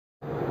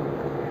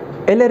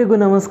ಎಲ್ಲರಿಗೂ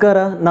ನಮಸ್ಕಾರ.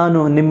 ನಾನು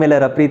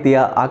ನಿಮ್ಮೆಲ್ಲರ ಪ್ರೀತಿಯ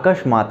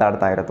ಆಕಾಶ್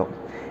ಮಾತಾಡ್ತಾ ಇರೋದು.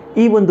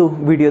 ಈ ಒಂದು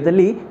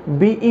ವಿಡಿಯೋದಲ್ಲಿ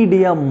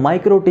BEDಯ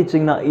ಮೈಕ್ರೋ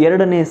ಟೀಚಿಂಗ್ನ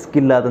ಎರಡನೇ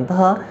ಸ್ಕಿಲ್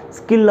ಆದಂತಹ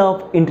skill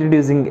of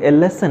introducing A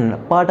lesson,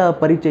 ಪಾಠ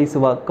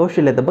ಪರಿಚಯಿಸುವ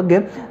ಕೌಶಲ್ಯದ ಬಗ್ಗೆ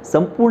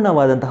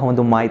ಸಂಪೂರ್ಣವಾದಂತಹ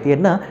ಒಂದು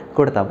ಮಾಹಿತಿಯನ್ನು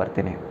ಕೊಡ್ತಾ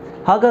ಬರ್ತೀನಿ.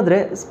 ಹಾಗಾದರೆ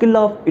skill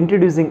of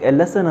introducing A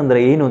lesson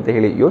ಅಂದರೆ ಏನು ಅಂತ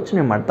ಹೇಳಿ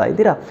ಯೋಚನೆ ಮಾಡ್ತಾ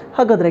ಇದ್ದೀರಾ?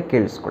 ಹಾಗಾದರೆ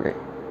ಕೇಳಿಸ್ಕೊಳ್ಳಿ.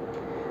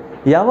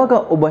 ಯಾವಾಗ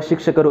ಒಬ್ಬ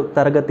ಶಿಕ್ಷಕರು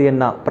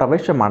ತರಗತಿಯನ್ನು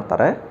ಪ್ರವೇಶ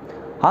ಮಾಡ್ತಾರೆ,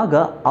 ಆಗ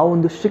ಆ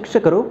ಒಂದು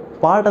ಶಿಕ್ಷಕರು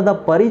ಪಾಠದ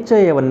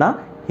ಪರಿಚಯವನ್ನು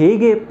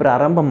ಹೇಗೆ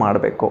ಪ್ರಾರಂಭ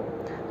ಮಾಡಬೇಕು,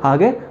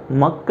 ಹಾಗೆ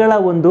ಮಕ್ಕಳ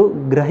ಒಂದು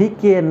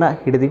ಗ್ರಹಿಕೆಯನ್ನು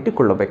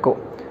ಹಿಡಿದಿಟ್ಟುಕೊಳ್ಳಬೇಕು.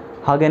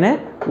 ಹಾಗೆಯೇ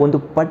ಒಂದು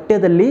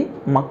ಪಠ್ಯದಲ್ಲಿ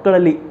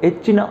ಮಕ್ಕಳಲ್ಲಿ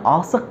ಹೆಚ್ಚಿನ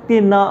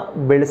ಆಸಕ್ತಿಯನ್ನು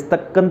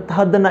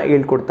ಬೆಳೆಸ್ತಕ್ಕಂತಹದ್ದನ್ನು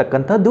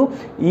ಹೇಳ್ಕೊಡ್ತಕ್ಕಂಥದ್ದು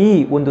ಈ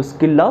ಒಂದು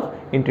skill of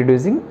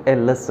introducing A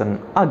lesson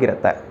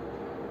ಆಗಿರುತ್ತೆ.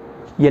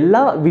 ಎಲ್ಲ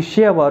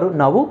ವಿಷಯವಾರು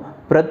ನಾವು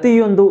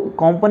ಪ್ರತಿಯೊಂದು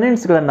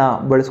ಕಾಂಪೊನೆಂಟ್ಸ್ಗಳನ್ನು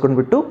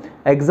ಬಳಸ್ಕೊಂಡ್ಬಿಟ್ಟು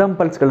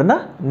ಎಕ್ಸಾಂಪಲ್ಸ್ಗಳನ್ನು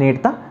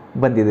ನೀಡ್ತಾ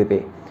ಬಂದಿದ್ದೀವಿ.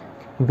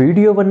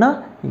 ವಿಡಿಯೋವನ್ನು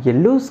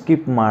ಎಲ್ಲೂ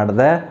ಸ್ಕಿಪ್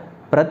ಮಾಡದೆ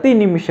ಪ್ರತಿ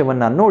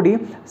ನಿಮಿಷವನ್ನು ನೋಡಿ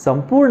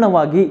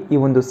ಸಂಪೂರ್ಣವಾಗಿ ಈ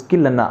ಒಂದು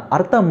ಸ್ಕಿಲ್ಲನ್ನು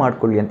ಅರ್ಥ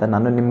ಮಾಡ್ಕೊಳ್ಳಿ ಅಂತ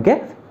ನಾನು ನಿಮಗೆ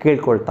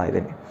ಕೇಳ್ಕೊಳ್ತಾ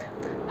ಇದ್ದೀನಿ.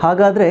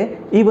 ಹಾಗಾದರೆ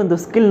ಈ ಒಂದು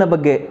ಸ್ಕಿಲ್ನ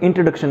ಬಗ್ಗೆ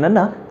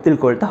ಇಂಟ್ರೊಡಕ್ಷನನ್ನು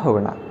ತಿಳ್ಕೊಳ್ತಾ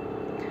ಹೋಗೋಣ.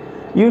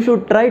 You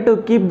should try to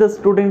keep the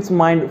student's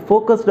mind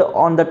focused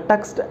on the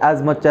text as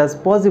much as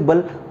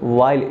possible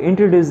while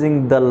introducing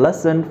the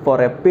lesson for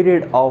a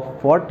period of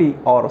 40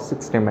 or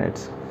 60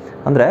 minutes.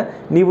 ಅಂದರೆ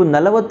ನೀವು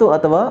 40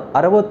 ಅಥವಾ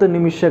 60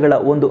 ನಿಮಿಷಗಳ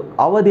ಒಂದು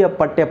ಅವಧಿಯ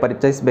ಪಠ್ಯ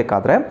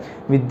ಪರಿಚಯಿಸಬೇಕಾದ್ರೆ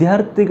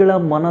ವಿದ್ಯಾರ್ಥಿಗಳ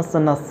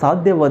ಮನಸ್ಸನ್ನು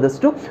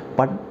ಸಾಧ್ಯವಾದಷ್ಟು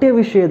ಪಠ್ಯ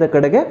ವಿಷಯದ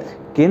ಕಡೆಗೆ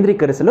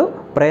ಕೇಂದ್ರೀಕರಿಸಲು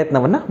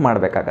ಪ್ರಯತ್ನವನ್ನು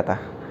ಮಾಡಬೇಕಾಗತ್ತೆ.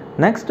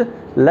 Next,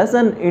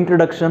 lesson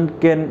introduction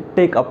can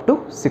take up to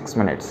 6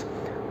 minutes.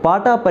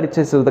 ಪಾಠ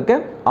ಪರಿಚಯಿಸುವುದಕ್ಕೆ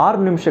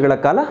 6 ನಿಮಿಷಗಳ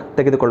ಕಾಲ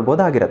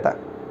ತೆಗೆದುಕೊಳ್ಬೋದಾಗಿರುತ್ತೆ.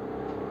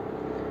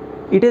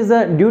 It is the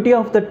duty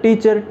of the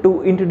teacher to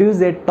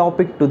introduce A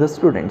topic to the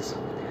students.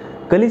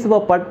 ಕಲಿಸುವ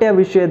ಪಠ್ಯ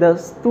ವಿಷಯದ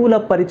ಸ್ಥೂಲ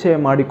ಪರಿಚಯ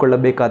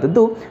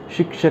ಮಾಡಿಕೊಳ್ಳಬೇಕಾದದ್ದು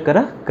ಶಿಕ್ಷಕರ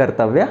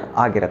ಕರ್ತವ್ಯ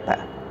ಆಗಿರುತ್ತೆ.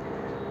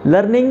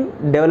 Learning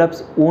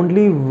develops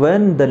only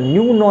when the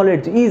new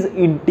knowledge is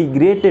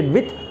integrated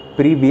with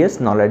previous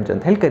knowledge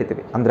ಅಂತ ಹೇಳಿ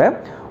ಕರಿತೀವಿ. ಅಂದರೆ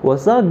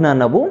ಹೊಸ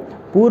ಜ್ಞಾನವು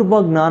ಪೂರ್ವ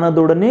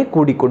ಜ್ಞಾನದೊಡನೆ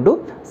ಕೂಡಿಕೊಂಡು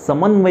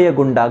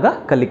ಸಮನ್ವಯಗೊಂಡಾಗ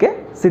ಕಲಿಕೆ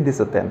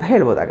ಸಿದ್ಧಿಸುತ್ತೆ ಅಂತ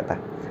ಹೇಳ್ಬೋದಾಗುತ್ತೆ.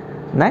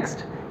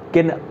 Next,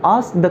 Ken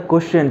ask the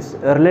questions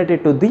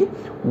related to the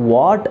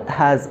what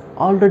has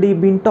already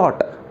bean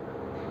taught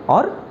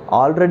R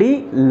already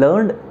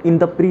learned in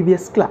the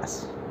previous class.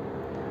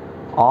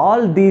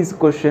 All these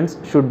questions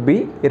should be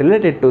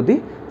related to the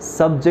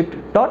subject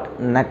taught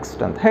next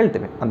ಅಂತ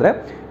ಹೇಳ್ತೀವಿ. ಅಂದರೆ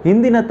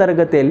ಹಿಂದಿನ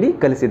ತರಗತಿಯಲ್ಲಿ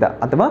ಕಲಿಸಿದ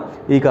ಅಥವಾ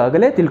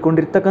ಈಗಾಗಲೇ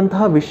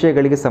ತಿಳ್ಕೊಂಡಿರ್ತಕ್ಕಂತಹ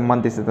ವಿಷಯಗಳಿಗೆ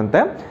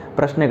ಸಂಬಂಧಿಸಿದಂತೆ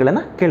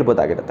ಪ್ರಶ್ನೆಗಳನ್ನು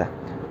ಕೇಳ್ಬೋದಾಗಿರುತ್ತೆ.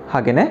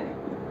 ಹಾಗೆಯೇ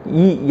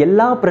ಈ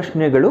ಎಲ್ಲ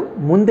ಪ್ರಶ್ನೆಗಳು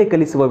ಮುಂದೆ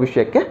ಕಲಿಸುವ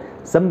ವಿಷಯಕ್ಕೆ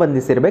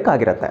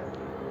ಸಂಬಂಧಿಸಿರಬೇಕಾಗಿರುತ್ತೆ.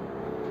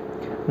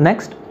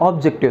 ನೆಕ್ಸ್ಟ್,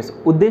 ಆಬ್ಜೆಕ್ಟಿವ್ಸ್,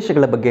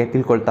 ಉದ್ದೇಶಗಳ ಬಗ್ಗೆ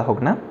ತಿಳ್ಕೊಳ್ತಾ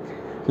ಹೋಗೋಣ.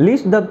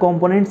 List the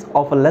components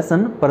of a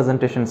lesson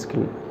presentation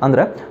skill.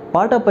 ಅಂದರೆ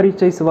ಪಾಠ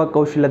ಪರಿಚಯಿಸುವ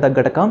ಕೌಶಲ್ಯದ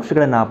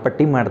ಘಟಕಾಂಶಗಳನ್ನು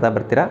ಪಟ್ಟಿ ಮಾಡ್ತಾ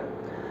ಬರ್ತೀರಾ.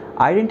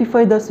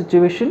 Identify the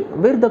situation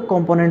where the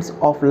components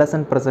of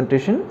lesson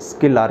presentation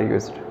skill are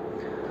used.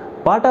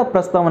 ಪಾಠ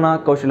ಪ್ರಸ್ತಾವನಾ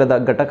ಕೌಶಲ್ಯದ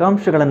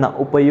ಘಟಕಾಂಶಗಳನ್ನು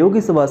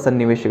ಉಪಯೋಗಿಸುವ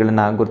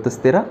ಸನ್ನಿವೇಶಗಳನ್ನು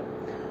ಗುರುತಿಸ್ತೀರಾ.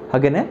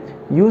 ಹಾಗೆಯೇ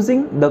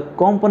using the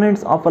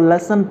components of a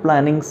lesson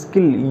planning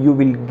skill you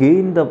will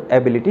gain the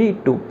ability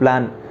to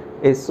plan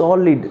A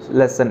solid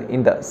lesson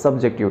in the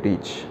subject you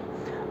teach.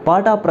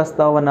 ಪಾಠ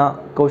ಪ್ರಸ್ತಾವನಾ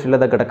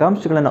ಕೌಶಲ್ಯದ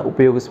ಘಟಕಾಂಶಗಳನ್ನು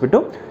ಉಪಯೋಗಿಸಿಬಿಟ್ಟು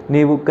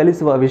ನೀವು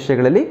ಕಲಿಸುವ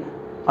ವಿಷಯಗಳಲ್ಲಿ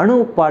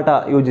ಪಾಠ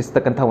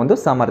ಯೋಜಿಸ್ತಕ್ಕಂಥ ಒಂದು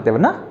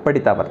ಸಾಮರ್ಥ್ಯವನ್ನು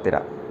ಪಡಿತಾ ಬರ್ತೀರಾ.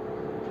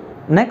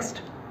 Next,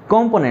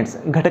 components,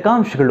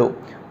 ಘಟಕಾಂಶಗಳು.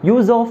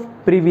 Use of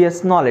previous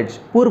knowledge,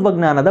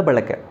 ಪೂರ್ವಜ್ಞಾನದ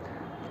ಬಳಕೆ.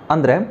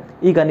 ಅಂದರೆ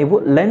ಈಗ ನೀವು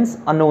ಲೆನ್ಸ್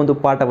ಅನ್ನೋ ಒಂದು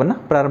ಪಾಠವನ್ನು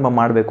ಪ್ರಾರಂಭ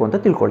ಮಾಡಬೇಕು ಅಂತ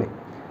ತಿಳ್ಕೊಳ್ಳಿ.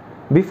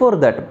 ಬಿಫೋರ್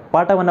ದಟ್,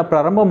 ಪಾಠವನ್ನು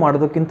ಪ್ರಾರಂಭ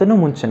ಮಾಡೋದಕ್ಕಿಂತಲೂ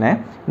ಮುಂಚೆನೇ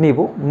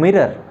ನೀವು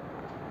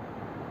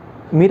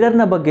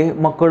ಮಿರರ್ನ ಬಗ್ಗೆ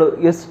ಮಕ್ಕಳು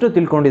ಎಷ್ಟು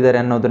ತಿಳ್ಕೊಂಡಿದ್ದಾರೆ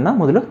ಅನ್ನೋದನ್ನು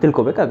ಮೊದಲು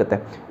ತಿಳ್ಕೊಬೇಕಾಗುತ್ತೆ.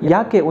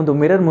 ಯಾಕೆ ಒಂದು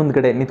ಮಿರರ್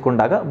ಮುಂದ್ಗಡೆ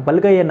ನಿಂತ್ಕೊಂಡಾಗ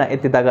ಬಲಗೈಯನ್ನು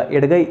ಎತ್ತಿದಾಗ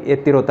ಎಡಗೈ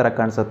ಎತ್ತಿರೋ ಥರ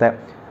ಕಾಣಿಸುತ್ತೆ?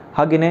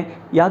 ಹಾಗೆಯೇ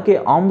ಯಾಕೆ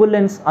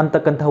ಆಂಬುಲೆನ್ಸ್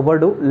ಅಂತಕ್ಕಂಥ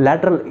ವರ್ಡು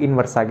ಲ್ಯಾಟ್ರಲ್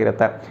ಇನ್ವರ್ಸ್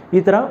ಆಗಿರುತ್ತೆ? ಈ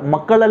ಥರ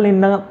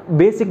ಮಕ್ಕಳಲ್ಲಿನ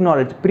ಬೇಸಿಕ್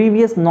ನಾಲೆಡ್ಜ್,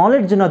 ಪ್ರೀವಿಯಸ್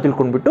ನಾಲೆಡ್ಜನ್ನು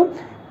ತಿಳ್ಕೊಂಡ್ಬಿಟ್ಟು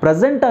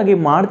ಪ್ರೆಸೆಂಟಾಗಿ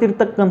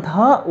ಮಾಡ್ತಿರ್ತಕ್ಕಂತಹ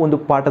ಒಂದು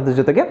ಪಾಠದ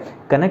ಜೊತೆಗೆ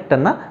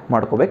ಕನೆಕ್ಟನ್ನು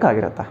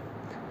ಮಾಡ್ಕೋಬೇಕಾಗಿರುತ್ತೆ.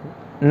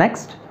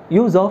 ನೆಕ್ಸ್ಟ್,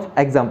 ಯೂಸ್ ಆಫ್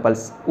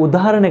ಎಕ್ಸಾಂಪಲ್ಸ್,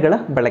 ಉದಾಹರಣೆಗಳ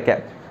ಬಳಕೆ.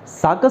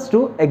 ಸಾಕಷ್ಟು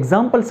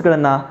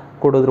ಎಕ್ಸಾಂಪಲ್ಸ್ಗಳನ್ನು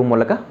ಕೊಡೋದ್ರ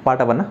ಮೂಲಕ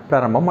ಪಾಠವನ್ನು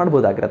ಪ್ರಾರಂಭ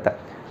ಮಾಡ್ಬೋದಾಗಿರುತ್ತೆ.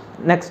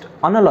 ನೆಕ್ಸ್ಟ್,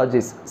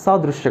 ಅನಾಲಜೀಸ್,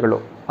 ಸಾದೃಶ್ಯಗಳು.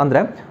 ಅಂದರೆ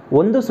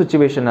ಒಂದು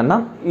ಸಿಚುವೇಶನನ್ನು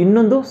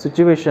ಇನ್ನೊಂದು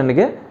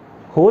ಸಿಚುವೇಶನ್ಗೆ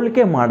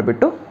ಹೋಲಿಕೆ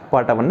ಮಾಡಿಬಿಟ್ಟು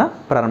ಪಾಠವನ್ನು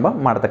ಪ್ರಾರಂಭ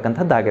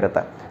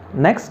ಮಾಡ್ತಕ್ಕಂಥದ್ದಾಗಿರುತ್ತೆ.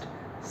 Next,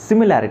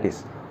 similarities,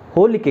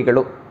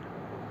 ಹೋಲಿಕೆಗಳು.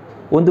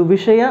 ಒಂದು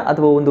ವಿಷಯ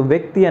ಅಥವಾ ಒಂದು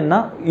ವ್ಯಕ್ತಿಯನ್ನು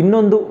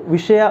ಇನ್ನೊಂದು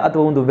ವಿಷಯ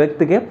ಅಥವಾ ಒಂದು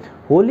ವ್ಯಕ್ತಿಗೆ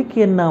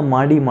ಹೋಲಿಕೆಯನ್ನು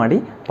ಮಾಡಿ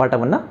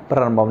ಪಾಠವನ್ನು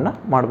ಪ್ರಾರಂಭವನ್ನು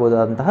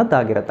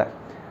ಮಾಡ್ಬೋದಾದಂತಹದ್ದಾಗಿರುತ್ತೆ.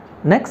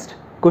 Next,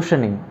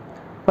 questioning,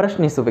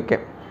 ಪ್ರಶ್ನಿಸುವಿಕೆ.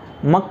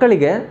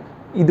 ಮಕ್ಕಳಿಗೆ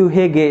ಇದು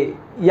ಹೇಗೆ,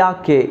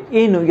 ಯಾಕೆ,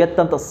 ಏನು,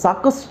 ಎತ್ತಂತ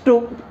ಸಾಕಷ್ಟು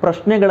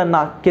ಪ್ರಶ್ನೆಗಳನ್ನು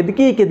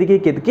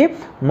ಕೆದಕಿ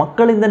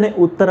ಮಕ್ಕಳಿಂದನೇ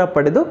ಉತ್ತರ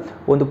ಪಡೆದು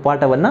ಒಂದು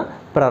ಪಾಠವನ್ನು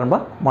ಪ್ರಾರಂಭ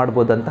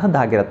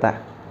ಮಾಡ್ಬೋದಂತಹದ್ದಾಗಿರುತ್ತೆ.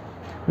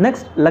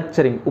 ನೆಕ್ಸ್ಟ್,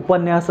 ಲೆಕ್ಚರಿಂಗ್,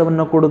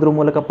 ಉಪನ್ಯಾಸವನ್ನು ಕೊಡೋದ್ರ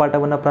ಮೂಲಕ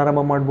ಪಾಠವನ್ನು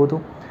ಪ್ರಾರಂಭ ಮಾಡ್ಬೋದು.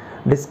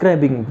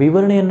 ಡಿಸ್ಕ್ರೈಬಿಂಗ್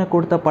ವಿವರಣೆಯನ್ನು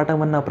ಕೊಡ್ತಾ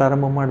ಪಾಠವನ್ನು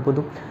ಪ್ರಾರಂಭ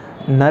ಮಾಡ್ಬೋದು.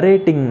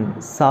 ನರೇಟಿಂಗ್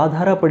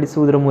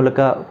ಸಾಧಾರಪಡಿಸುವುದರ ಮೂಲಕ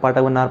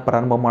ಪಾಠವನ್ನು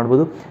ಪ್ರಾರಂಭ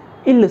ಮಾಡ್ಬೋದು.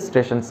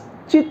 ಇಲ್ಲಸ್ಟ್ರೇಷನ್ಸ್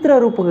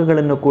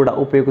ಚಿತ್ರರೂಪಕಗಳನ್ನು ಕೂಡ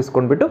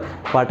ಉಪಯೋಗಿಸ್ಕೊಂಡ್ಬಿಟ್ಟು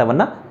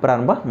ಪಾಠವನ್ನು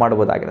ಪ್ರಾರಂಭ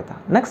ಮಾಡ್ಬೋದಾಗಿರುತ್ತೆ.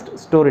 ನೆಕ್ಸ್ಟ್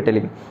ಸ್ಟೋರಿ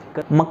ಟೆಲಿಂಗ್,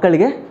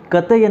 ಮಕ್ಕಳಿಗೆ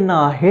ಕಥೆಯನ್ನು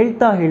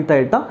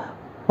ಹೇಳ್ತಾ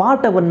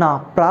ಪಾಠವನ್ನು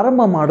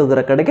ಪ್ರಾರಂಭ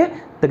ಮಾಡೋದರ ಕಡೆಗೆ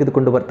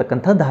ತೆಗೆದುಕೊಂಡು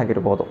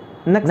ಬರ್ತಕ್ಕಂಥದ್ದಾಗಿರ್ಬೋದು.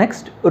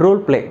 ನೆಕ್ಸ್ಟ್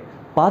ರೋಲ್ ಪ್ಲೇ,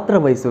 ಪಾತ್ರ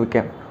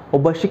ವಹಿಸುವಿಕೆ.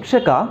 ಒಬ್ಬ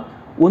ಶಿಕ್ಷಕ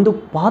ಒಂದು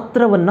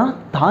ಪಾತ್ರವನ್ನು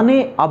ತಾನೇ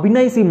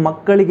ಅಭಿನಯಿಸಿ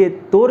ಮಕ್ಕಳಿಗೆ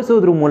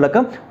ತೋರಿಸೋದ್ರ ಮೂಲಕ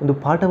ಒಂದು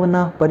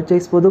ಪಾಠವನ್ನು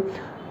ಪರಿಚಯಿಸ್ಬೋದು.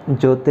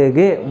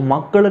 ಜೊತೆಗೆ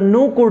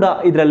ಮಕ್ಕಳನ್ನೂ ಕೂಡ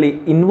ಇದರಲ್ಲಿ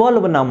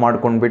ಇನ್ವಾಲ್ವನ್ನು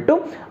ಮಾಡ್ಕೊಂಡ್ಬಿಟ್ಟು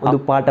ಒಂದು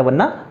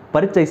ಪಾಠವನ್ನು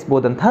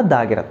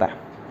ಪರಿಚಯಿಸ್ಬೋದಂತಹದ್ದಾಗಿರುತ್ತೆ.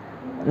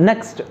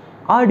 ನೆಕ್ಸ್ಟ್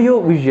ಆಡಿಯೋ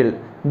ವಿಜುವಲ್,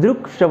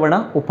 ದೃಕ್ಶ್ರವಣ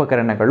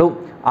ಉಪಕರಣಗಳು.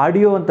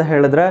 ಆಡಿಯೋ ಅಂತ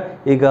ಹೇಳಿದ್ರೆ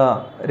ಈಗ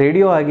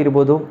ರೇಡಿಯೋ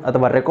ಆಗಿರ್ಬೋದು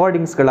ಅಥವಾ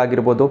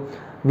ರೆಕಾರ್ಡಿಂಗ್ಸ್ಗಳಾಗಿರ್ಬೋದು.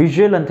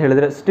 ವಿಜುವಲ್ ಅಂತ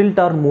ಹೇಳಿದ್ರೆ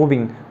ಸ್ಟಿಲ್ಟ್ ಆರ್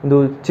ಮೂವಿಂಗ್, ಒಂದು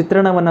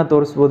ಚಿತ್ರಣವನ್ನು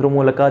ತೋರಿಸೋದ್ರ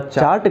ಮೂಲಕ,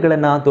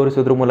 ಚಾರ್ಟ್ಗಳನ್ನು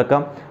ತೋರಿಸೋದ್ರ ಮೂಲಕ,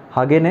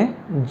 ಹಾಗೆಯೇ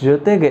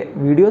ಜೊತೆಗೆ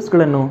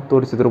ವಿಡಿಯೋಸ್ಗಳನ್ನು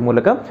ತೋರಿಸೋದ್ರ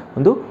ಮೂಲಕ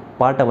ಒಂದು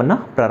ಪಾಠವನ್ನು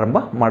ಪ್ರಾರಂಭ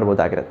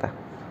ಮಾಡ್ಬೋದಾಗಿರುತ್ತೆ.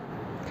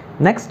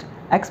 ನೆಕ್ಸ್ಟ್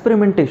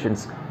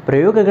ಎಕ್ಸ್ಪೆರಿಮೆಂಟೇಷನ್ಸ್,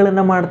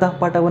 ಪ್ರಯೋಗಗಳನ್ನು ಮಾಡ್ತಾ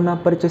ಪಾಠವನ್ನು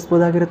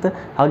ಪರಿಚಯಿಸ್ಬೋದಾಗಿರುತ್ತೆ.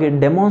 ಹಾಗೆ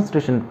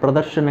ಡೆಮಾನ್ಸ್ಟ್ರೇಷನ್,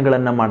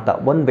 ಪ್ರದರ್ಶನಗಳನ್ನು ಮಾಡ್ತಾ,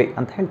 ಒನ್ ವೇ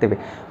ಅಂತ ಹೇಳ್ತೀವಿ,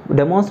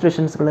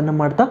 ಡೆಮಾನ್ಸ್ಟ್ರೇಷನ್ಸ್ಗಳನ್ನು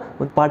ಮಾಡ್ತಾ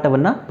ಒಂದು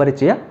ಪಾಠವನ್ನು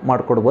ಪರಿಚಯ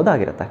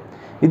ಮಾಡಿಕೊಡ್ಬೋದಾಗಿರುತ್ತೆ.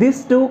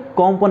 ಇದಿಷ್ಟು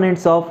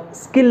components of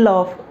skill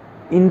of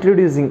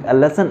introducing a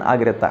lesson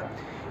ಆಗಿರುತ್ತೆ.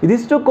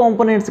 ಇದಿಷ್ಟು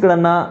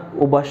ಕಾಂಪೊನೆಂಟ್ಸ್ಗಳನ್ನು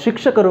ಒಬ್ಬ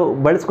ಶಿಕ್ಷಕರು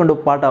ಬಳಸ್ಕೊಂಡು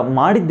ಪಾಠ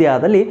ಮಾಡಿದ್ದೇ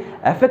ಆದಲ್ಲಿ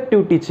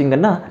ಎಫೆಕ್ಟಿವ್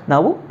ಟೀಚಿಂಗನ್ನು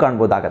ನಾವು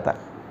ಕಾಣ್ಬೋದಾಗತ್ತೆ.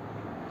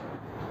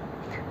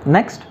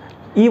 ನೆಕ್ಸ್ಟ್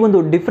ಈ ಒಂದು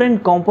ಡಿಫ್ರೆಂಟ್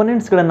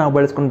ಕಾಂಪೊನೆಂಟ್ಸ್ಗಳನ್ನು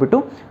ಬಳಸ್ಕೊಂಡ್ಬಿಟ್ಟು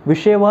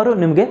ವಿಷಯವಾರು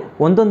ನಿಮಗೆ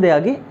ಒಂದೊಂದೇ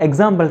ಆಗಿ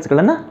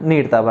ಎಕ್ಸಾಂಪಲ್ಸ್ಗಳನ್ನು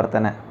ನೀಡ್ತಾ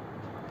ಬರ್ತೇನೆ.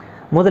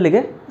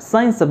 ಮೊದಲಿಗೆ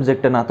ಸೈನ್ಸ್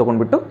ಸಬ್ಜೆಕ್ಟನ್ನು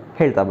ತೊಗೊಂಡ್ಬಿಟ್ಟು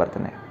ಹೇಳ್ತಾ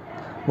ಬರ್ತೇನೆ.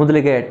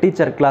 ಮೊದಲಿಗೆ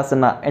ಟೀಚರ್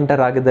ಕ್ಲಾಸನ್ನು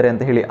ಎಂಟರ್ ಆಗಿದ್ದಾರೆ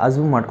ಅಂತ ಹೇಳಿ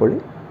ಅಸ್ಯೂಮ್ ಮಾಡ್ಕೊಳ್ಳಿ.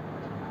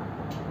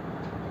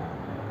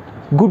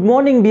 Good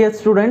morning dear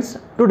students,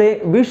 today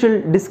we shall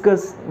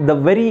discuss the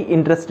very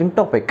interesting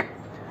topic.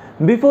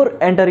 Before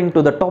entering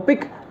to the topic,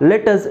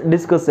 let us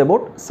discuss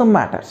about some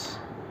matters.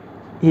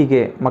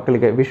 ಹೀಗೆ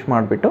ಮಕ್ಕಳಿಗೆ ವಿಶ್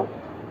ಮಾಡಿಬಿಟ್ಟು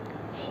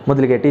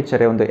ಮೊದಲಿಗೆ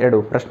ಟೀಚರೇ ಒಂದು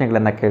 2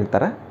 ಪ್ರಶ್ನೆಗಳನ್ನು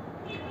ಕೇಳ್ತಾರೆ.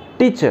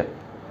 Teacher,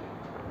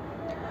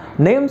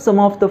 name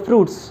some of the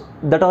fruits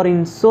that are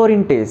in ಸೋರ್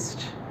in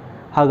taste.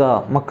 ಆಗ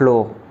ಮಕ್ಕಳು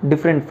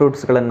different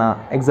ಫ್ರೂಟ್ಸ್ಗಳನ್ನು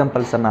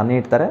ಎಕ್ಸಾಂಪಲ್ಸನ್ನು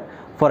ನೀಡ್ತಾರೆ.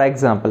 For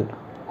example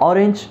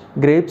orange,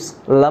 grapes,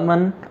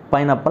 lemon,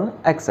 pineapple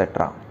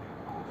etcetera.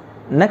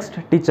 Next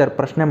teacher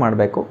ಪ್ರಶ್ನೆ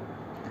ಮಾಡಬೇಕು.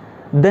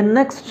 Then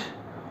next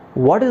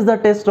what is the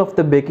taste of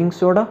the baking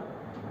soda.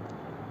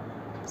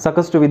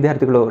 ಸಾಕಷ್ಟು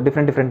ವಿದ್ಯಾರ್ಥಿಗಳು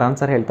different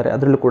answer ಹೇಳ್ತಾರೆ.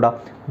 ಅದರಲ್ಲೂ ಕೂಡ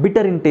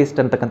ಬಿಟರ್ ಇನ್ ಟೇಸ್ಟ್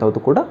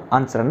ಅಂತಕ್ಕಂಥದ್ದು ಕೂಡ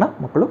ಆನ್ಸರನ್ನು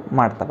ಮಕ್ಕಳು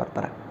ಮಾಡ್ತಾ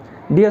ಬರ್ತಾರೆ.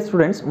 ಡಿಯರ್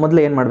ಸ್ಟೂಡೆಂಟ್ಸ್,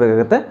 ಮೊದಲು ಏನು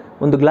ಮಾಡಬೇಕಾಗುತ್ತೆ,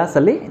 ಒಂದು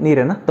ಗ್ಲಾಸಲ್ಲಿ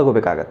ನೀರನ್ನು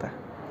ತಗೋಬೇಕಾಗತ್ತೆ.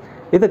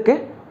 ಇದಕ್ಕೆ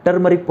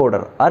ಟರ್ಮರಿಕ್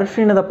ಪೌಡರ್,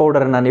 ಅರಿಶಿಣದ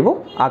ಪೌಡರನ್ನು ನೀವು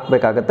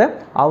ಹಾಕಬೇಕಾಗತ್ತೆ.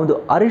 ಆ ಒಂದು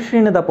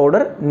ಅರಿಶಿಣದ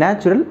ಪೌಡರ್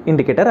ನ್ಯಾಚುರಲ್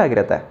ಇಂಡಿಕೇಟರ್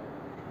ಆಗಿರುತ್ತೆ.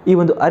 ಈ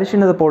ಒಂದು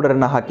ಅರಿಶಿಣದ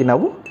ಪೌಡರನ್ನು ಹಾಕಿ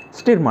ನಾವು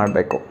ಸ್ಟಿರ್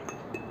ಮಾಡಬೇಕು.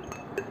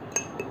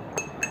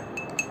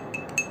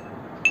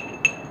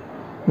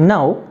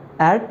 Now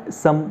add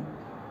some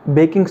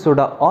baking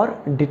soda R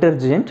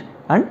detergent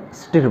and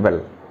stir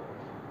well.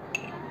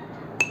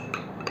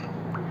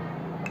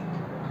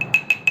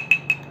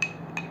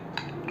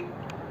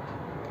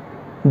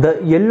 The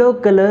yellow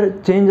color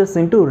changes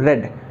into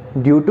red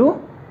due to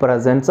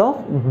presence of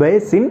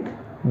base in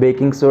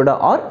baking soda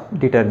or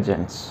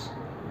detergents.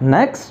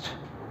 Next,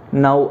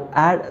 now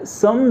add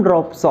some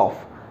drops of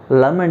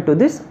lemon to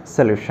this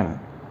solution.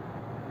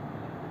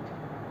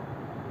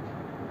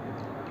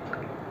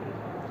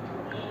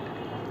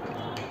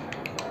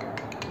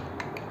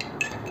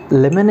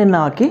 Lemon ಅನ್ನು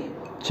ಹಾಕಿ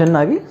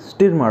ಚೆನ್ನಾಗಿ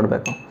stir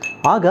ಮಾಡಬೇಕು.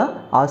 ಆಗ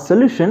ಆ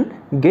solution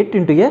get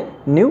into A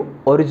new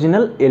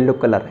original yellow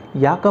colour.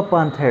 ಯಾಕಪ್ಪ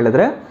ಅಂತ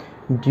ಹೇಳಿದ್ರೆ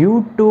due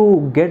to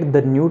get the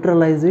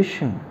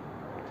neutralisation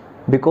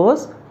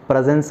because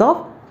presence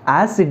of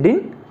acid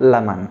in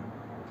lemon.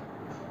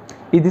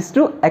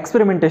 ಇದಿಷ್ಟು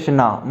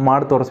ಎಕ್ಸ್ಪೆರಿಮೆಂಟೇಷನ್ನ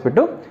ಮಾಡಿ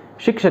ತೋರಿಸ್ಬಿಟ್ಟು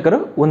ಶಿಕ್ಷಕರು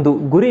ಒಂದು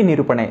ಗುರಿ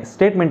ನಿರೂಪಣೆ,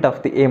 ಸ್ಟೇಟ್ಮೆಂಟ್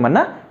ಆಫ್ ದಿ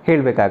ಏಮನ್ನು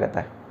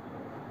ಹೇಳಬೇಕಾಗತ್ತೆ.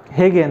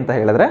 ಹೇಗೆ ಅಂತ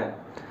ಹೇಳಿದ್ರೆ,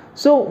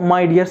 so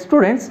my dear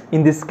students,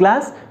 in this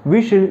class we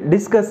shall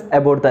discuss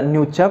about the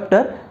new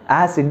chapter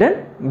acid and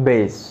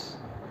base.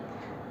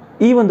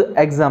 ಈ ಒಂದು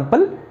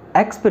ಎಕ್ಸಾಂಪಲ್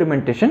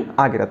ಎಕ್ಸ್ಪೆರಿಮೆಂಟೇಷನ್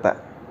ಆಗಿರುತ್ತೆ.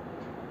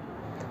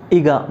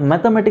 ಈಗ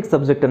ಮ್ಯಾಥಮೆಟಿಕ್ಸ್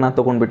ಸಬ್ಜೆಕ್ಟನ್ನು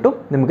ತೊಗೊಂಡ್ಬಿಟ್ಟು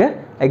ನಿಮಗೆ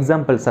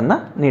ಎಕ್ಸಾಂಪಲ್ಸನ್ನು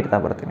ನೀಡ್ತಾ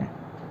ಬರ್ತೀನಿ.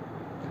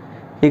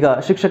 ಈಗ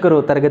ಶಿಕ್ಷಕರು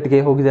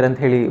ತರಗತಿಗೆ ಹೋಗಿದ್ದಾರೆ ಅಂತ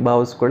ಹೇಳಿ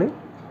ಭಾವಿಸ್ಕೊಳ್ಳಿ.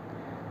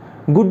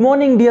 Good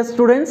morning dear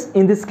students,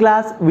 in this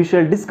class we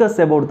shall discuss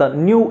about the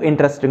new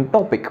interesting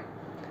topic.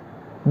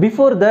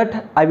 Before that,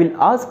 I will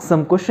ask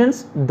some questions.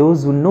 Those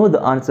who know the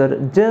answer,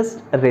 just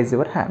raise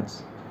your hands.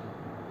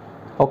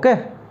 Okay?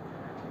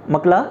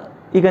 ಮಕ್ಕಳ,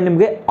 ಈಗ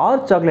ನಿಮಗೆ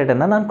 6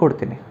 ಚಾಕ್ಲೇಟನ್ನು ನಾನು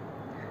ಕೊಡ್ತೀನಿ.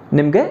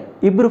 ನಿಮಗೆ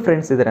 2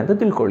 friends ಇದ್ದಾರೆ ಅಂತ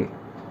ತಿಳ್ಕೊಳ್ಳಿ.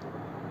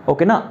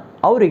 ಓಕೆನಾ?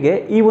 ಅವರಿಗೆ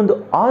ಈ ಒಂದು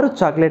 6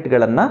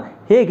 ಚಾಕ್ಲೇಟ್ಗಳನ್ನು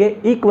ಹೇಗೆ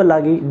ಈಕ್ವಲ್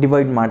ಆಗಿ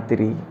ಡಿವೈಡ್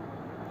ಮಾಡ್ತೀರಿ?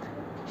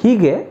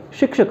 ಹೀಗೆ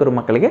ಶಿಕ್ಷಕರು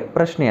ಮಕ್ಕಳಿಗೆ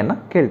ಪ್ರಶ್ನೆಯನ್ನು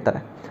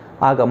ಕೇಳ್ತಾರೆ.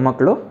 ಆಗ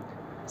ಮಕ್ಕಳು,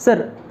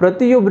 ಸರ್,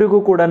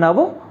 ಪ್ರತಿಯೊಬ್ಬರಿಗೂ ಕೂಡ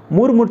ನಾವು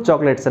 3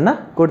 ಚಾಕ್ಲೇಟ್ಸನ್ನು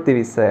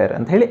ಕೊಡ್ತೀವಿ ಸರ್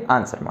ಅಂತ ಹೇಳಿ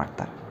ಆನ್ಸರ್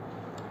ಮಾಡ್ತಾರೆ.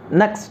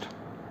 ನೆಕ್ಸ್ಟ್,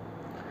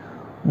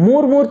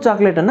 3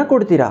 ಚಾಕ್ಲೇಟನ್ನು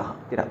ಕೊಡ್ತೀರಾ?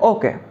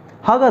 ಓಕೆ,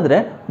 ಹಾಗಾದರೆ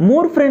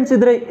 3 ಫ್ರೆಂಡ್ಸ್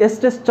ಇದ್ದರೆ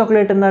ಎಷ್ಟೆಷ್ಟು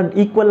ಚಾಕ್ಲೇಟನ್ನು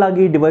ಈಕ್ವಲ್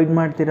ಆಗಿ ಡಿವೈಡ್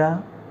ಮಾಡ್ತೀರಾ?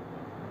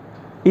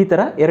 ಈ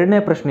ಥರ ಎರಡನೇ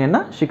ಪ್ರಶ್ನೆಯನ್ನು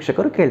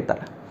ಶಿಕ್ಷಕರು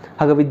ಕೇಳ್ತಾರೆ.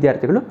 ಆಗ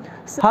ವಿದ್ಯಾರ್ಥಿಗಳು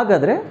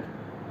ಹಾಗಾದರೆ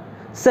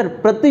ಸರ್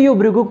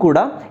ಪ್ರತಿಯೊಬ್ಬರಿಗೂ ಕೂಡ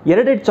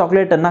 2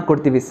 ಚಾಕ್ಲೇಟನ್ನು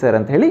ಕೊಡ್ತೀವಿ ಸರ್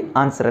ಅಂತ ಹೇಳಿ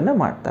ಆನ್ಸರನ್ನು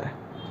ಮಾಡ್ತಾರೆ.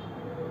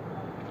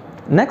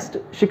 ನೆಕ್ಸ್ಟ್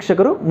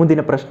ಶಿಕ್ಷಕರು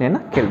ಮುಂದಿನ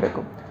ಪ್ರಶ್ನೆಯನ್ನು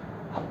ಕೇಳಬೇಕು.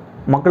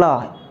 ಮಕ್ಕಳ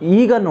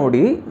ಈಗ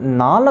ನೋಡಿ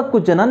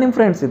 4 ಜನ ನಿಮ್ಮ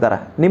ಫ್ರೆಂಡ್ಸ್ ಇದ್ದಾರೆ,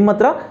 ನಿಮ್ಮ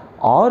ಹತ್ರ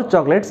 6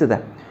 ಚಾಕ್ಲೇಟ್ಸ್ ಇದೆ.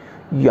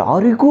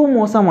 ಯಾರಿಗೂ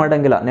ಮೋಸ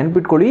ಮಾಡೋಂಗಿಲ್ಲ,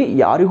 ನೆನ್ಪಿಟ್ಕೊಳ್ಳಿ,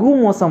 ಯಾರಿಗೂ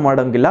ಮೋಸ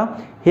ಮಾಡೋಂಗಿಲ್ಲ.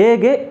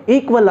 ಹೇಗೆ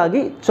ಈಕ್ವಲ್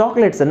ಆಗಿ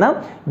ಚಾಕ್ಲೇಟ್ಸನ್ನು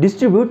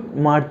ಡಿಸ್ಟ್ರಿಬ್ಯೂಟ್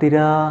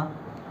ಮಾಡ್ತೀರಾ?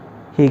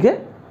 ಹೀಗೆ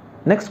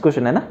ನೆಕ್ಸ್ಟ್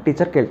ಕ್ವಶನನ್ನು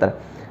ಟೀಚರ್ ಕೇಳ್ತಾರೆ.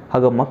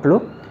 ಆಗ ಮಕ್ಕಳು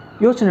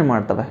ಯೋಚನೆ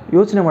ಮಾಡ್ತವೆ.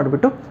 ಯೋಚನೆ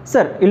ಮಾಡಿಬಿಟ್ಟು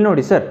ಸರ್ ಇಲ್ಲಿ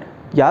ನೋಡಿ ಸರ್,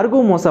 ಯಾರಿಗೂ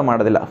ಮೋಸ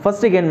ಮಾಡೋದಿಲ್ಲ.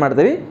 ಫಸ್ಟಿಗೆ ಏನು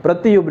ಮಾಡ್ತೀವಿ,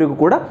 ಪ್ರತಿಯೊಬ್ಬರಿಗೂ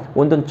ಕೂಡ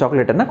ಒಂದೊಂದು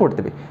ಚಾಕ್ಲೇಟನ್ನು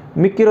ಕೊಡ್ತೀವಿ.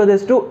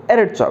 ಮಿಕ್ಕಿರೋದೆಷ್ಟು?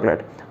 2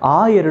 ಚಾಕ್ಲೇಟ್. ಆ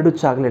 2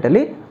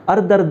 ಚಾಕ್ಲೇಟಲ್ಲಿ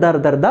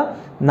ಅರ್ಧ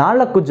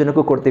 4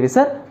 ಜನಕ್ಕೂ ಕೊಡ್ತೀವಿ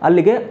ಸರ್.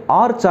 ಅಲ್ಲಿಗೆ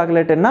 6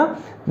 ಚಾಕ್ಲೇಟನ್ನು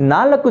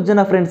 4 ಜನ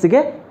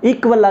ಫ್ರೆಂಡ್ಸಿಗೆ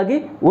ಈಕ್ವಲ್ ಆಗಿ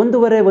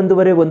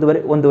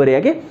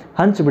ಒಂದೂವರೆಯಾಗಿ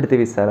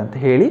ಹಂಚಿಬಿಡ್ತೀವಿ ಸರ್ ಅಂತ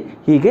ಹೇಳಿ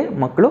ಹೀಗೆ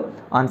ಮಕ್ಕಳು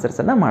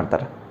ಆನ್ಸರ್ಸನ್ನು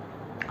ಮಾಡ್ತಾರೆ.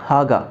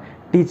 ಆಗ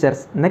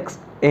ಟೀಚರ್ಸ್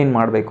ನೆಕ್ಸ್ಟ್ ಏನು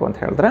ಮಾಡಬೇಕು ಅಂತ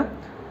ಹೇಳಿದ್ರೆ,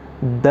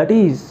 that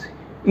is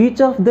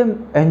each of them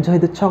enjoy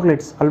the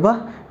chocolates ಅಲ್ವಾ,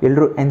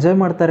 ಎಲ್ಲರೂ ಎಂಜಾಯ್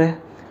ಮಾಡ್ತಾರೆ.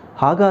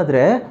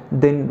 ಹಾಗಾದರೆ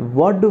then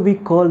what do we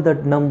call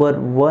that number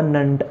 1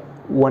 and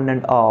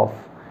 1.5?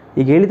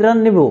 ಈಗ ಹೇಳಿದ್ರ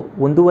ನೀವು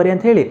 1.5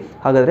 ಅಂತ ಹೇಳಿ,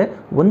 ಹಾಗಾದರೆ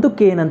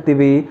 1ಕ್ಕೆ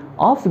ಏನಂತೀವಿ,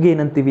 ಹಾಫ್ಗೆ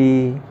ಏನಂತೀವಿ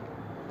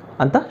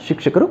ಅಂತ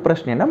ಶಿಕ್ಷಕರು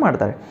ಪ್ರಶ್ನೆಯನ್ನು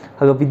ಮಾಡ್ತಾರೆ.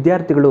 ಆಗ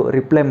ವಿದ್ಯಾರ್ಥಿಗಳು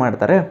ರಿಪ್ಲೈ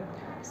ಮಾಡ್ತಾರೆ,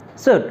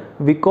 sir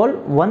we call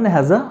 1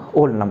 as a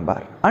whole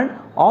number and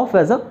half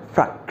as a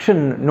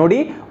fraction. ನೋಡಿ,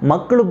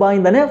 ಮಕ್ಕಳು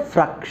ಬಾಯಿಂದನೇ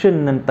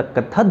ಫ್ರಾಕ್ಷನ್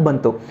ಅಂತಕ್ಕಂಥದ್ದು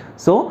ಬಂತು.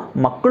 ಸೊ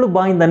ಮಕ್ಕಳು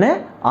ಬಾಯಿಂದನೇ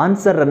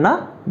ಆನ್ಸರನ್ನು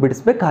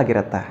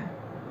ಬಿಡಿಸ್ಬೇಕಾಗಿರತ್ತೆ.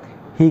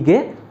 ಹೀಗೆ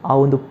ಆ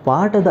ಒಂದು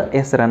ಪಾಠದ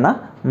ಹೆಸರನ್ನು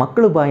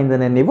ಮಕ್ಕಳು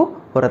ಬಾಯಿಂದನೇ ನೀವು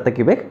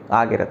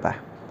ಹೊರತೆಗಿಬೇಕಾಗಿರುತ್ತೆ.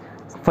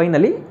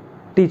 Finally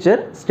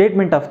teacher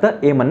statement of the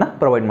ಏಮನ್ನು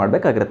provide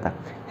ಮಾಡಬೇಕಾಗಿರುತ್ತೆ.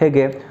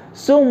 ಹೇಗೆ?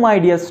 So my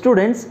dear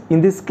students,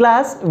 in this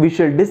class we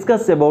shall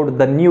discuss about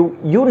the new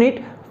unit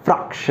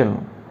fraction.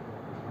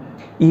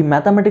 ಈ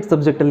ಮ್ಯಾಥಮೆಟಿಕ್ಸ್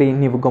ಸಬ್ಜೆಕ್ಟಲ್ಲಿ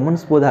ನೀವು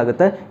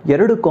ಗಮನಿಸ್ಬೋದಾಗುತ್ತೆ,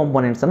 2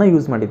 ಕಾಂಪೊನೆಂಟ್ಸನ್ನು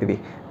ಯೂಸ್ ಮಾಡಿದ್ದೀವಿ,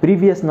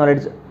 ಪ್ರೀವಿಯಸ್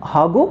ನಾಲೆಡ್ಜ್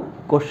ಹಾಗೂ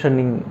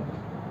ಕ್ವಶನಿಂಗ್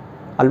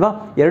ಅಲ್ವಾ.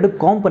 2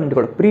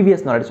 ಕಾಂಪೊನೆಂಟ್ಗಳು,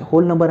 ಪ್ರೀವಿಯಸ್ ನಾಲೆಡ್ಜ್,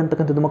 ಹೋಲ್ ನಂಬರ್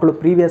ಅಂತಕ್ಕಂಥದ್ದು ಮಕ್ಕಳು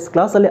ಪ್ರೀವಿಯಸ್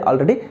ಕ್ಲಾಸಲ್ಲಿ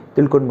already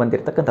ತಿಳ್ಕೊಂಡು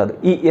ಬಂದಿರತಕ್ಕಂಥದ್ದು.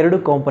 ಈ 2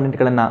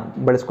 ಕಾಂಪೊನೆಂಟ್ಗಳನ್ನು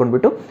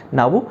ಬಳಸ್ಕೊಂಡ್ಬಿಟ್ಟು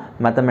ನಾವು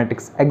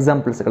ಮ್ಯಾಥಮೆಟಿಕ್ಸ್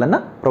ಎಕ್ಸಾಂಪಲ್ಸ್ಗಳನ್ನು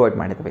ಪ್ರೊವೈಡ್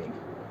ಮಾಡಿದ್ವಿ.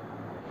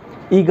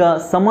 ಈಗ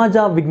ಸಮಾಜ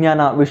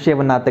ವಿಜ್ಞಾನ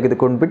ವಿಷಯವನ್ನು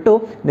ತೆಗೆದುಕೊಂಡ್ಬಿಟ್ಟು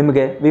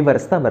ನಿಮಗೆ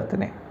ವಿವರಿಸ್ತಾ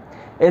ಬರ್ತೀನಿ.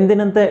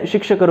 ಎಂದಿನಂತೆ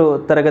ಶಿಕ್ಷಕರು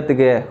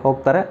ತರಗತಿಗೆ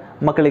ಹೋಗ್ತಾರೆ,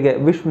 ಮಕ್ಕಳಿಗೆ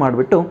ವಿಶ್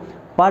ಮಾಡಿಬಿಟ್ಟು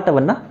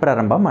ಪಾಠವನ್ನು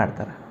ಪ್ರಾರಂಭ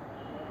ಮಾಡ್ತಾರೆ.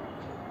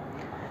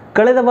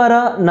 ಕಳೆದ ವಾರ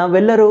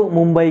ನಾವೆಲ್ಲರೂ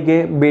ಮುಂಬೈಗೆ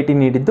ಭೇಟಿ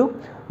ನೀಡಿದ್ದು,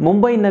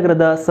 ಮುಂಬೈ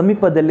ನಗರದ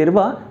ಸಮೀಪದಲ್ಲಿರುವ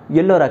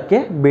ಎಲ್ಲೋರಕ್ಕೆ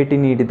ಭೇಟಿ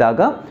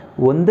ನೀಡಿದಾಗ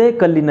ಒಂದೇ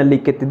ಕಲ್ಲಿನಲ್ಲಿ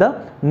ಕೆತ್ತಿದ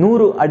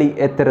 100 ಅಡಿ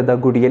ಎತ್ತರದ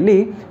ಗುಡಿಯಲ್ಲಿ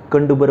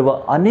ಕಂಡುಬರುವ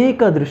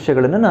ಅನೇಕ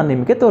ದೃಶ್ಯಗಳನ್ನು ನಾನು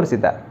ನಿಮಗೆ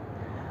ತೋರಿಸಿದ್ದೆ.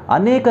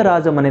 ಅನೇಕ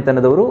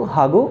ರಾಜಮನೆತನದವರು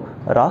ಹಾಗೂ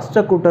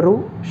ರಾಷ್ಟ್ರಕೂಟರು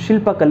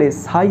ಶಿಲ್ಪಕಲೆ,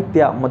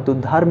 ಸಾಹಿತ್ಯ ಮತ್ತು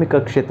ಧಾರ್ಮಿಕ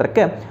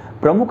ಕ್ಷೇತ್ರಕ್ಕೆ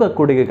ಪ್ರಮುಖ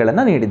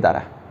ಕೊಡುಗೆಗಳನ್ನು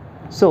ನೀಡಿದ್ದಾರೆ.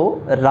 ಸೊ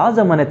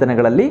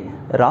ರಾಜಮನೆತನಗಳಲ್ಲಿ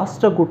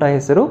ರಾಷ್ಟ್ರಕೂಟ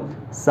ಹೆಸರು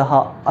ಸಹ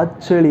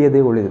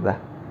ಅಚ್ಚಳಿಯದೆ ಉಳಿದಿದೆ.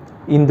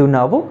 ಇಂದು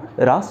ನಾವು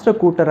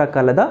ರಾಷ್ಟ್ರಕೂಟರ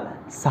ಕಾಲದ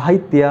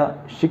ಸಾಹಿತ್ಯ,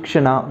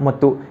 ಶಿಕ್ಷಣ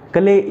ಮತ್ತು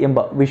ಕಲೆ ಎಂಬ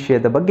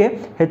ವಿಷಯದ ಬಗ್ಗೆ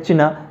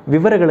ಹೆಚ್ಚಿನ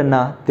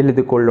ವಿವರಗಳನ್ನು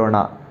ತಿಳಿದುಕೊಳ್ಳೋಣ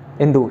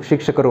ಎಂದು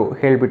ಶಿಕ್ಷಕರು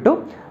ಹೇಳಿಬಿಟ್ಟು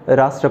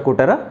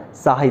ರಾಷ್ಟ್ರಕೂಟರ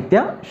ಸಾಹಿತ್ಯ,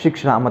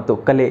 ಶಿಕ್ಷಣ ಮತ್ತು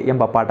ಕಲೆ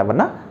ಎಂಬ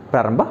ಪಾಠವನ್ನು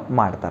ಪ್ರಾರಂಭ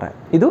ಮಾಡ್ತಾರೆ.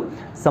 ಇದು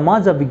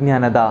ಸಮಾಜ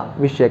ವಿಜ್ಞಾನದ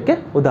ವಿಷಯಕ್ಕೆ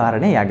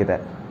ಉದಾಹರಣೆಯಾಗಿದೆ.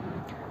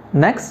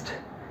 ನೆಕ್ಸ್ಟ್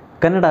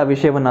ಕನ್ನಡ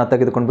ವಿಷಯವನ್ನು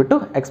ತೆಗೆದುಕೊಂಡ್ಬಿಟ್ಟು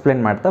ಎಕ್ಸ್ಪ್ಲೇನ್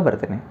ಮಾಡ್ತಾ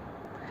ಬರ್ತೀನಿ.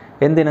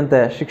 ಎಂದಿನಂತೆ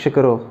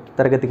ಶಿಕ್ಷಕರು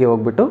ತರಗತಿಗೆ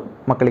ಹೋಗ್ಬಿಟ್ಟು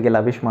ಮಕ್ಕಳಿಗೆಲ್ಲ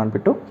ವಿಶ್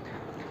ಮಾಡಿಬಿಟ್ಟು,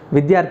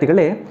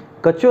 ವಿದ್ಯಾರ್ಥಿಗಳೇ,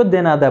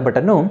 ಕಚ್ಚೋದ್ಯನಾದ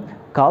ಭಟನು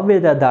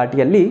ಕಾವ್ಯದ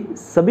ದಾಟಿಯಲ್ಲಿ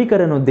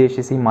ಸಭಿಕರನ್ನು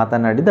ಉದ್ದೇಶಿಸಿ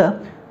ಮಾತನಾಡಿದ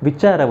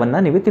ವಿಚಾರವನ್ನು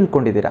ನೀವು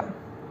ತಿಳ್ಕೊಂಡಿದ್ದೀರಾ.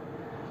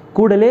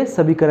 ಕೂಡಲೇ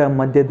ಸಭಿಕರ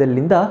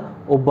ಮಧ್ಯದಲ್ಲಿಂದ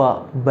ಒಬ್ಬ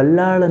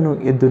ಬಲ್ಲಾಳನು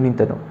ಎದ್ದು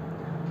ನಿಂತನು.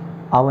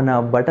 ಅವನ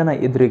ಭಟನ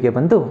ಎದುರಿಗೆ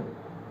ಬಂದು,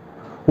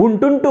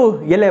 ಉಂಟುಂಟು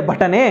ಎಲೆ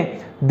ಭಟನೆ,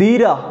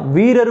 ಧೀರ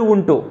ವೀರರು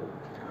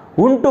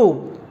ಉಂಟು,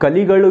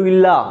 ಕಲಿಗಳು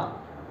ಇಲ್ಲ,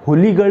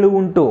 ಹುಲಿಗಳು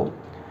ಉಂಟು,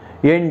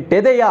 8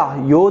 ಎದೆಯ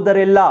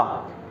ಯೋಧರೆಲ್ಲ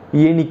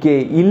ಎಣಿಕೆ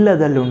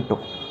ಇಲ್ಲದಲ್ಲುಂಟು.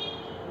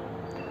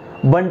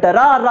 ಬಂಟರ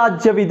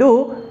ರಾಜ್ಯವಿದು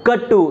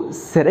ಕಟ್ಟು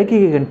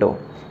ಸೆರಗಿಗೆ ಗಂಟು.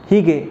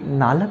 ಹೀಗೆ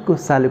 4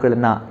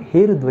 ಸಾಲುಗಳನ್ನು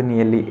ಹೇರು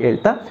ಧ್ವನಿಯಲ್ಲಿ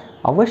ಹೇಳ್ತಾ,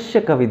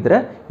 ಅವಶ್ಯಕವಿದ್ದರೆ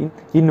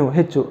ಇನ್ನೂ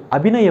ಹೆಚ್ಚು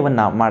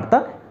ಅಭಿನಯವನ್ನು ಮಾಡ್ತಾ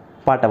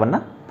ಪಾಠವನ್ನು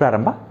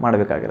ಪ್ರಾರಂಭ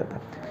ಮಾಡಬೇಕಾಗಿರುತ್ತೆ,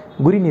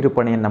 ಗುರಿ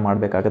ನಿರೂಪಣೆಯನ್ನು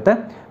ಮಾಡಬೇಕಾಗುತ್ತೆ.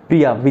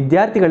 ಪ್ರಿಯ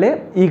ವಿದ್ಯಾರ್ಥಿಗಳೇ,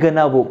 ಈಗ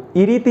ನಾವು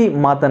ಈ ರೀತಿ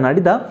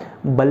ಮಾತನಾಡಿದ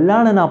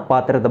ಬಲ್ಲಾಳನ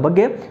ಪಾತ್ರದ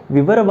ಬಗ್ಗೆ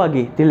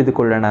ವಿವರವಾಗಿ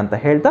ತಿಳಿದುಕೊಳ್ಳೋಣ ಅಂತ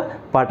ಹೇಳ್ತಾ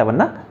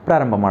ಪಾಠವನ್ನು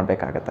ಪ್ರಾರಂಭ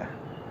ಮಾಡಬೇಕಾಗತ್ತೆ.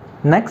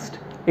 ನೆಕ್ಸ್ಟ್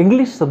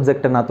ಇಂಗ್ಲೀಷ್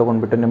ಸಬ್ಜೆಕ್ಟನ್ನು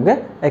ತೊಗೊಂಡ್ಬಿಟ್ಟು ನಿಮಗೆ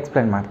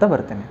ಎಕ್ಸ್ಪ್ಲೇನ್ ಮಾಡ್ತಾ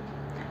ಬರ್ತೀನಿ.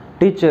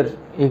 ಟೀಚರ್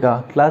ಈಗ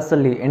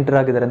ಕ್ಲಾಸಲ್ಲಿ ಎಂಟರ್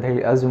ಆಗಿದ್ದಾರೆ ಅಂತ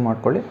ಹೇಳಿ ಅಸ್ಯೂಮ್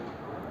ಮಾಡ್ಕೊಳ್ಳಿ.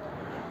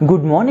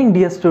 Good morning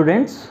dear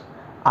students,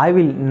 I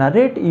will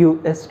narrate U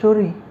A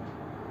story.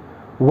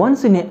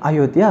 Once in a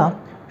Ayodhya,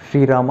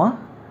 Shriram,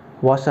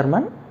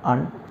 washerman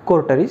and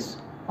courtiers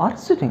are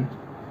sitting.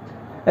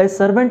 A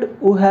servant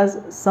who has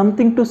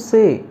something to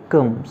say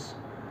comes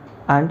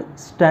and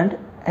stands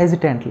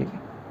hesitantly.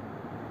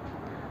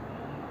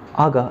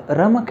 ಆಗ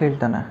ರಾಮ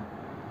ಕೇಳ್ತಾನೆ,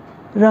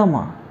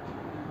 Rama,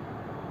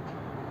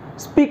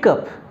 speak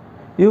up.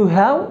 You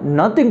have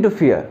nothing to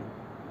fear.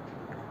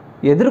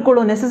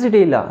 ಎದುರುಕೊಳ್ಳೋ necessity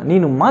ಇಲ್ಲ,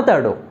 ನೀನು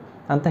ಮಾತಾಡು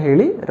ಅಂತ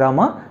ಹೇಳಿ ರಾಮ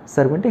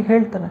ಸರ್ವೆಂಟಿಗೆ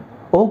ಹೇಳ್ತಾನೆ.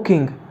 ಓ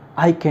king,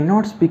 I can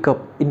not speak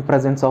up in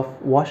presence of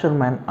washer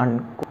man and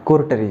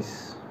ಕೋರ್ಟರೀಸ್.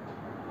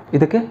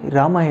 ಇದಕ್ಕೆ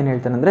ರಾಮ ಏನು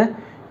ಹೇಳ್ತಾನೆ ಅಂದರೆ,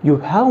 you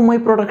have my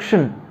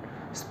protection,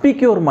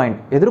 speak your mind.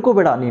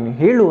 ಎದುರುಕೋಬೇಡ, ನೀನು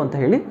ಹೇಳು ಅಂತ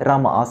ಹೇಳಿ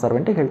ರಾಮ ಆ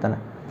ಸರ್ವೆಂಟಿಗೆ ಹೇಳ್ತಾನೆ.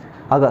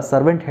 ಆಗ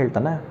ಸರ್ವೆಂಟ್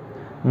ಹೇಳ್ತಾನೆ,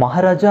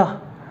 ಮಹಾರಾಜ,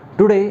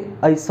 today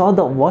I saw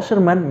the washer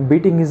man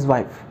beating his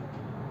wife.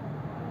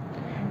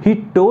 He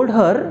told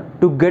her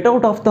to get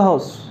out of the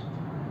house.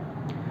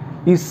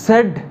 He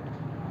said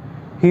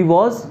he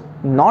was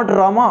not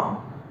Rama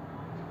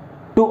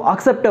to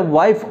accept a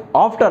wife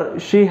after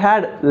she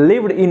had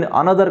lived in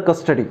another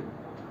custody.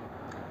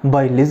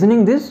 By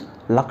listening this,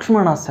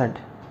 Lakshmana said,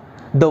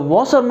 the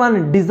washerman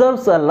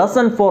deserves a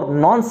lesson for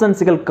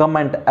nonsensical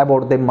comment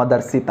about their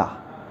mother Sita.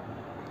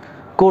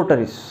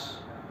 Coteries.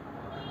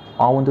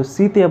 ಆ ಒಂದು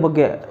ಸೀತೆಯ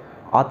ಬಗ್ಗೆ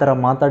ಆ ಥರ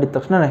ಮಾತಾಡಿದ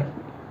ತಕ್ಷಣ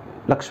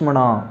ಲಕ್ಷ್ಮಣ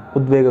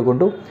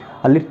ಉದ್ವೇಗಗೊಂಡು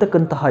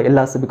ಅಲ್ಲಿರ್ತಕ್ಕಂತಹ ಎಲ್ಲ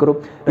ಸಭಿಕರು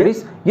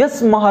S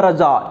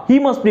Maharaja, he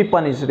must be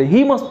punished,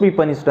 he must be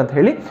punished ಅಂತ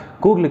ಹೇಳಿ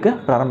ಕೂಗ್ಲಿಕ್ಕೆ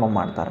ಪ್ರಾರಂಭ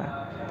ಮಾಡ್ತಾರೆ.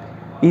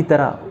 ಈ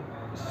ಥರ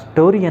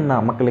ಸ್ಟೋರಿಯನ್ನು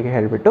ಮಕ್ಕಳಿಗೆ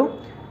ಹೇಳಿಬಿಟ್ಟು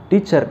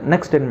ಟೀಚರ್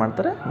ನೆಕ್ಸ್ಟ್ ಏನು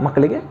ಮಾಡ್ತಾರೆ,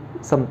 ಮಕ್ಕಳಿಗೆ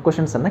ಸಮ್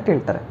ಕ್ವಶನ್ಸನ್ನು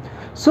ಕೇಳ್ತಾರೆ.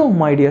 So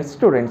my dear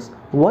students,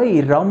 Y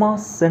Rama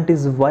scent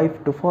is wife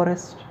to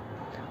forest?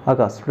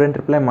 ಆಗ ಸ್ಟೂಡೆಂಟ್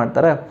ರಿಪ್ಲೈ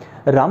ಮಾಡ್ತಾರೆ,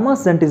 Rama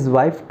scent is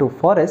wife to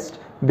forest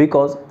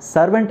because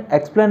servant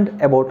explained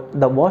about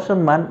the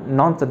washerman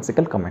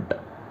nonsensical comment.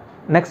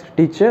 Next,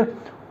 teacher,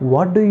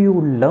 what do you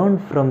learn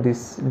from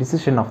this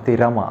decision of the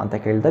Rama ಅಂತ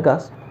ಕೇಳಿದಾಗ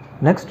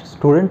next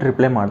student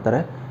reply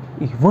ಮಾಡ್ತಾರೆ,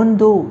 even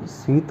though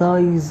Sita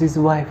is his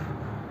wife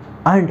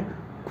and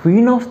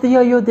queen of the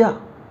Ayodhya,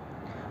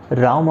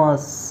 Rama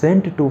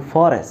sent to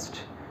forest,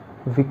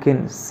 we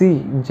can see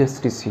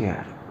justice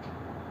here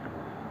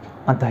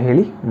ಅಂತ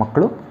ಹೇಳಿ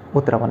ಮಕ್ಕಳು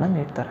ಉತ್ತರವನ್ನು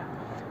ನೀಡ್ತಾರೆ.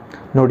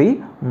 ನೋಡಿ,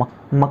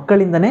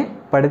 ಮಕ್ಕಳಿಂದನೇ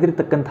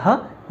ಪಡೆದಿರ್ತಕ್ಕಂತಹ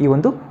ಈ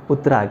ಒಂದು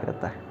ಉತ್ತರ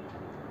ಆಗಿರುತ್ತೆ.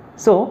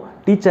 ಸೊ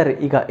ಟೀಚರ್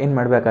ಈಗ ಏನು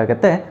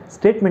ಮಾಡಬೇಕಾಗತ್ತೆ,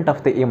 ಸ್ಟೇಟ್ಮೆಂಟ್ ಆಫ್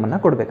ದ ಏಮನ್ನು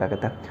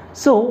ಕೊಡಬೇಕಾಗತ್ತೆ.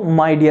 So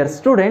my dear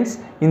students,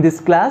 in this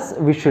class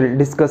we shall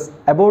discuss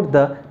about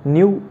the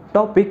new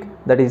topic,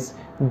 that is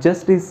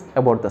justice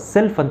about the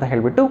self ಅಂತ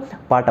ಹೇಳಿಬಿಟ್ಟು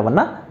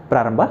ಪಾಠವನ್ನು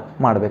ಪ್ರಾರಂಭ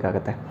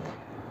ಮಾಡಬೇಕಾಗತ್ತೆ.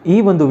 ಈ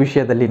ಒಂದು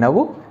ವಿಷಯದಲ್ಲಿ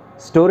ನಾವು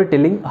ಸ್ಟೋರಿ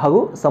ಟೆಲ್ಲಿಂಗ್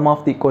ಹಾಗೂ ಸಮ್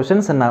ಆಫ್ ದಿ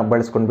ಕ್ವಶನ್ಸನ್ನು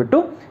ಬಳಸ್ಕೊಂಡ್ಬಿಟ್ಟು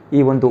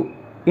ಈ ಒಂದು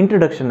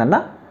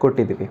ಇಂಟ್ರೊಡಕ್ಷನನ್ನು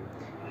ಕೊಟ್ಟಿದ್ದೀವಿ.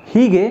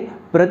 ಹೀಗೆ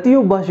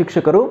ಪ್ರತಿಯೊಬ್ಬ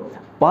ಶಿಕ್ಷಕರು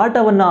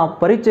ಪಾಠವನ್ನು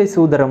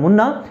ಪರಿಚಯಿಸುವುದರ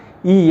ಮುನ್ನ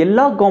ಈ ಎಲ್ಲ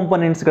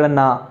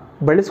ಕಾಂಪೊನೆಂಟ್ಸ್ಗಳನ್ನು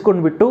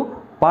ಬಳಸ್ಕೊಂಡ್ಬಿಟ್ಟು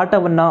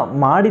ಪಾಠವನ್ನು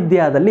ಮಾಡಿದ್ದೇ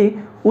ಆದಲ್ಲಿ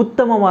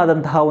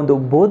ಉತ್ತಮವಾದಂತಹ ಒಂದು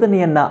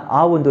ಬೋಧನೆಯನ್ನು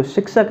ಆ ಒಂದು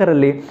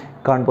ಶಿಕ್ಷಕರಲ್ಲಿ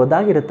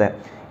ಕಾಣ್ಬೋದಾಗಿರುತ್ತೆ.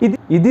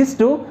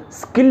 ಇದಿಷ್ಟು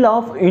skill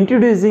of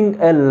introducing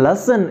A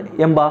lesson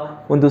ಎಂಬ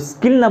ಒಂದು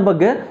ಸ್ಕಿಲ್ನ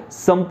ಬಗ್ಗೆ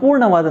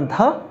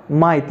ಸಂಪೂರ್ಣವಾದಂತಹ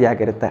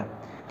ಮಾಹಿತಿಯಾಗಿರುತ್ತೆ.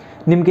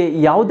 ನಿಮಗೆ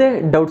ಯಾವುದೇ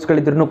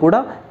ಡೌಟ್ಸ್ಗಳಿದ್ರೂ ಕೂಡ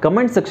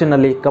ಕಮೆಂಟ್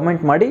ಸೆಕ್ಷನ್ನಲ್ಲಿ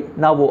ಕಮೆಂಟ್ ಮಾಡಿ,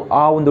 ನಾವು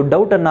ಆ ಒಂದು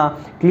ಡೌಟನ್ನು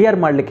ಕ್ಲಿಯರ್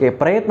ಮಾಡಲಿಕ್ಕೆ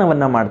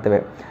ಪ್ರಯತ್ನವನ್ನು ಮಾಡ್ತೇವೆ.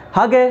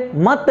 ಹಾಗೆ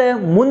ಮತ್ತೆ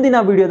ಮುಂದಿನ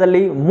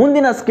ವಿಡಿಯೋದಲ್ಲಿ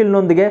ಮುಂದಿನ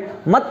ಸ್ಕಿಲ್ನೊಂದಿಗೆ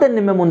ಮತ್ತೆ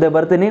ನಿಮ್ಮ ಮುಂದೆ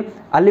ಬರ್ತೀನಿ.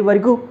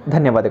 ಅಲ್ಲಿವರೆಗೂ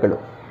ಧನ್ಯವಾದಗಳು.